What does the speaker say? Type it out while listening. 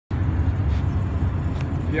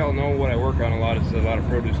y'all know what I work on a lot is a lot of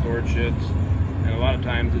produce storage sheds, and a lot of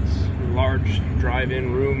times it's large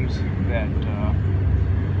drive-in rooms that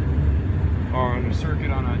are on a circuit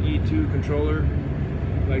on an E2 controller.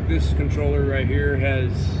 Like this controller right here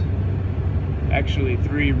has actually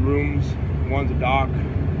 3 rooms. One's a dock,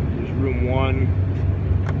 there's room 1,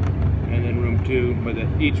 and then room 2. But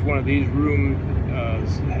each one of these rooms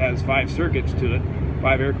has 5 circuits to it,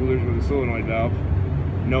 5 air coolers with a solenoid valve.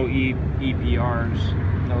 No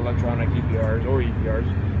EPRs, no electronic EPRs or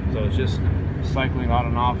EPRs. So it's just cycling on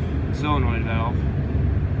and off the solenoid valve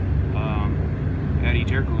at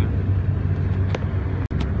each air cooler.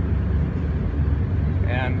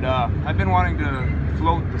 And I've been wanting to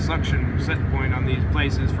float the suction set point on these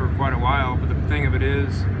places for quite a while, but the thing of it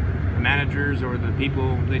is, the managers or the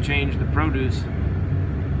people, they change the produce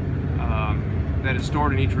that is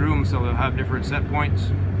stored in each room, so they'll have different set points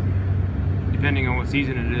depending on what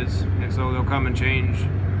season it is, and so they'll come and change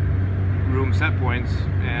room set points,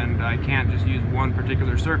 and I can't just use one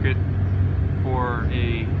particular circuit for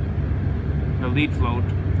the lead float,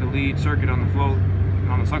 the lead circuit on the float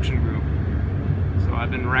on the suction group. So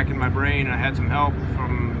I've been racking my brain. I had some help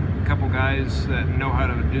from a couple guys that know how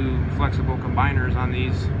to do flexible combiners on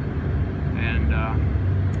these, and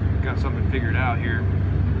got something figured out here.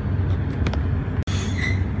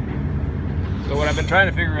 So what I've been trying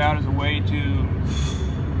to figure out is a way to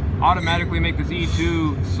automatically make this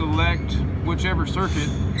E2 select whichever circuit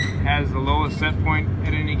has the lowest set point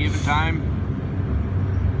at any given time,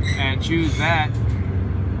 and choose that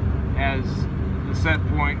as the set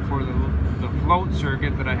point for the float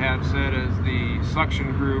circuit that I have set as the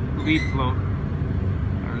suction group lead float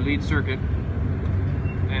or lead circuit.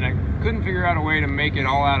 And I couldn't figure out a way to make it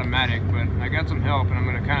all automatic, but I got some help, and I'm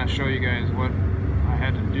going to kind of show you guys what I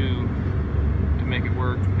had to do to make it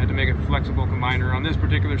work. I had to make a flexible combiner on this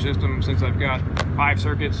particular system. Since I've got 5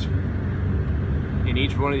 circuits in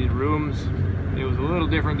each one of these rooms, it was a little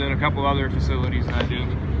different than a couple other facilities that I do.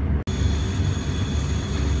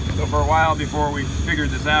 So for a while before we figured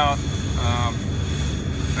this out,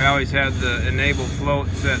 I always had the enable float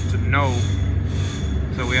set to no,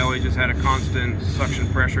 so we always just had a constant suction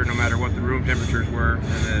pressure no matter what the room temperatures were,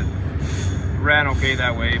 and it ran okay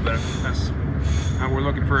that way. But we're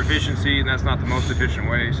looking for efficiency, and that's not the most efficient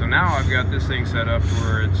way. So now I've got this thing set up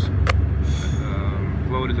where it's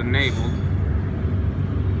float is enabled,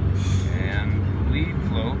 and lead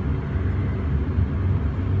float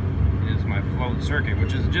is my float circuit,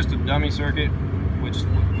 which is just a dummy circuit, which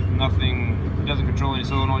with nothing, it doesn't control any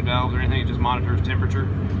solenoid valves or anything, it just monitors temperature.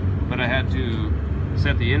 But I had to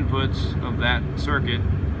set the inputs of that circuit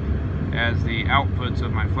as the outputs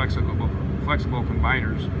of my flexible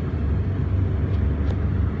combiners.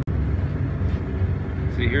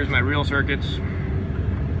 See, here's my real circuits,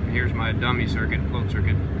 and here's my dummy circuit, float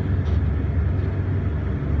circuit.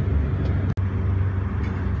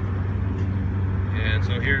 And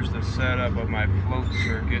so here's the setup of my float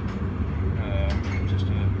circuit.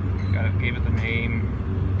 Gave it the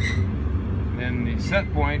name. Then the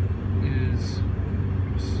set point is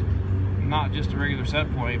not just a regular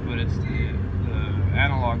set point, but it's the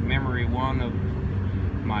analog memory 1 of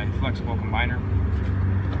my flexible combiner.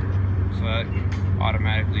 So that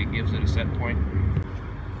automatically gives it a set point.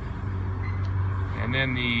 And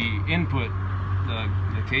then the input,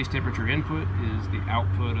 the case temperature input, is the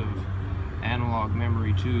output of analog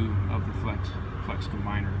memory 2 of the flex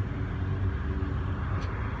combiner.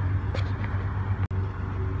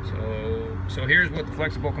 So here's what the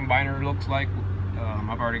flexible combiner looks like.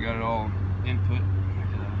 I've already got it all input.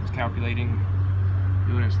 It's calculating,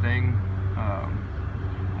 doing its thing.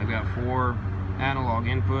 I've got 4 analog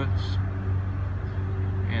inputs,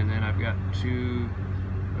 and then I've got 2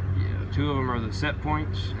 of them are the set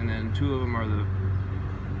points, and then 2 of them are the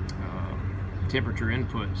temperature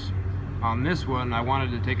inputs. On this one, I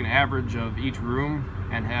wanted to take an average of each room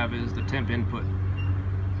and have as the temp input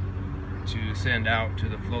to send out to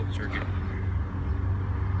the float circuit.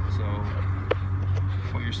 So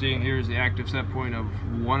what you're seeing here is the active set point of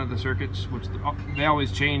one of the circuits, which they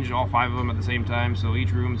always change all 5 of them at the same time, so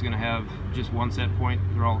each room is going to have just one set point.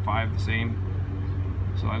 They're all 5 the same.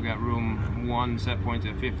 So I've got room 1 set points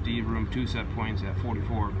at 50, room 2 set points at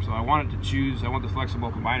 44. So I want the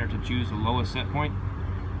flexible combiner to choose the lowest set point,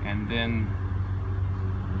 and then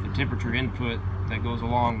the temperature input that goes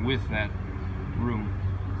along with that room.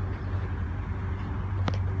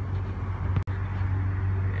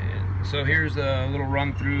 So here's a little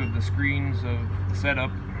run through of the screens of the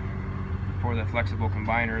setup for the flexible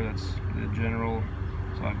combiner. That's the general.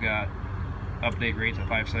 So I've got update rates at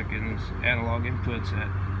 5 seconds, analog inputs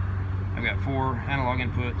I've got 4 analog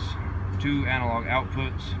inputs, 2 analog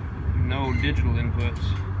outputs, no digital inputs,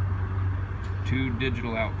 2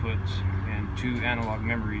 digital outputs, and 2 analog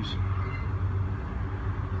memories.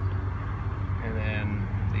 And then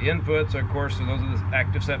the inputs, of course, so those are the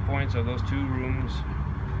active set points of those 2 rooms,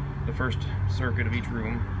 the first circuit of each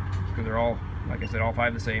room, because they're all, like I said, all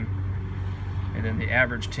 5 the same. And then the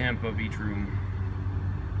average temp of each room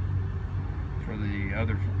for the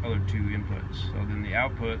other 2 inputs. So then the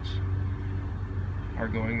outputs are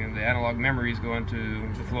going, and the analog memories go into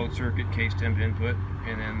the float circuit case temp input,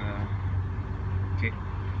 and then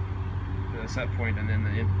the set point, and then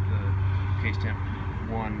the case temp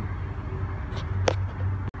 1.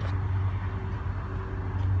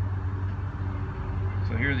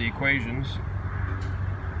 So here are the equations.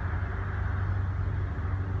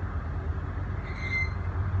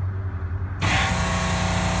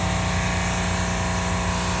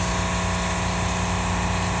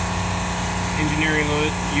 Engineering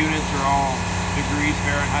units are all degrees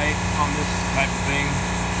Fahrenheit on this type of thing.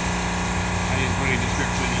 I didn't put a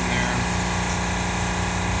description in there.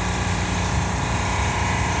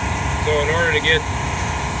 So in order to get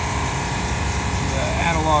the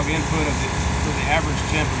analog input for the average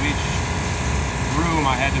temp of each room,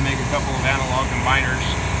 I had to make a couple of analog combiners.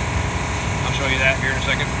 I'll show you that here in a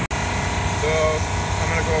second. So I'm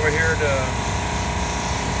going to go over here to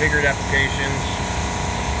configured applications.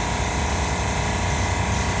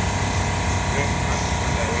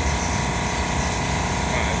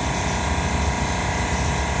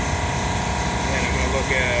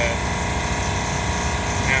 Look at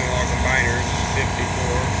analog combiners, 54.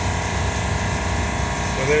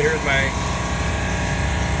 So then here's my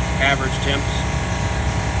average temps.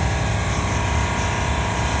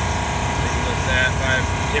 Take a look at that, 5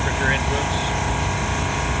 temperature inputs.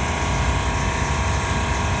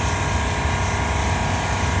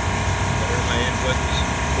 So there's my inputs,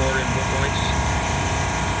 4 input points.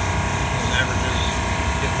 Those averages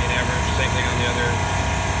gives me an average, same thing on the other.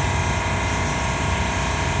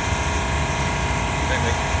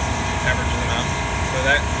 Averages them out. So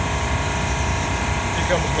that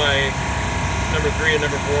becomes my number 3 and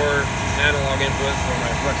number 4 analog input for my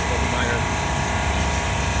flexible combiner.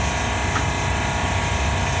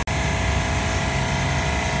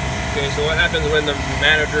 Okay, so what happens when the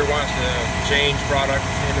manager wants to change product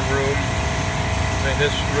in the room? Say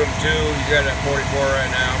this room 2, he's got it at 44 right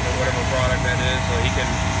now for whatever product that is, so he can,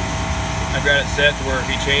 I've got it set to where if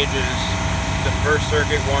he changes the first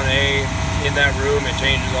circuit 1A in that room, it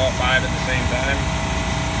changes all 5 at the same time.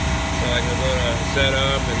 So I can go to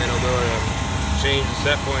setup, and then I'll go to change the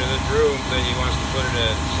set point of this room. Then he wants to put it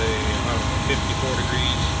at, say, I don't know, 54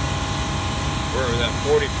 degrees. Where was that?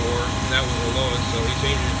 44. And that was the lowest, so he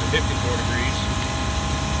changes it to 54 degrees.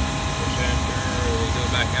 Push enter, and we go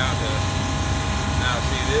back out to, now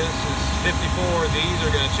see, this is 54. These are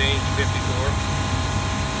going to change to 54.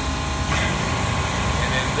 And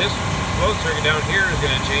then this float circuit down here is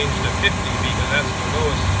going to change to 50 because that's the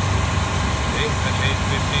lowest. Okay, I changed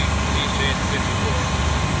to 50, these changed to 54.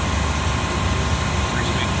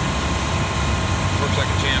 Pretty sweet. Works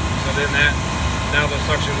like a champ. So then that, now the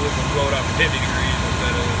suction loop will float up to 50 degrees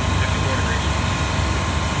instead of 54 degrees.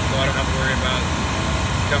 So I don't have to worry about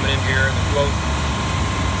coming in here and the float.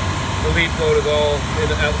 The lead float is all for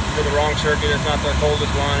the wrong circuit. It's not the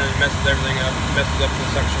coldest one, and it messes everything up. It messes up the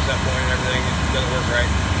suction set point and everything. It doesn't work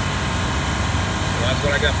right. So that's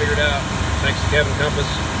what I got figured out. Thanks to Kevin Compass,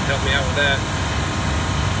 helped me out with that.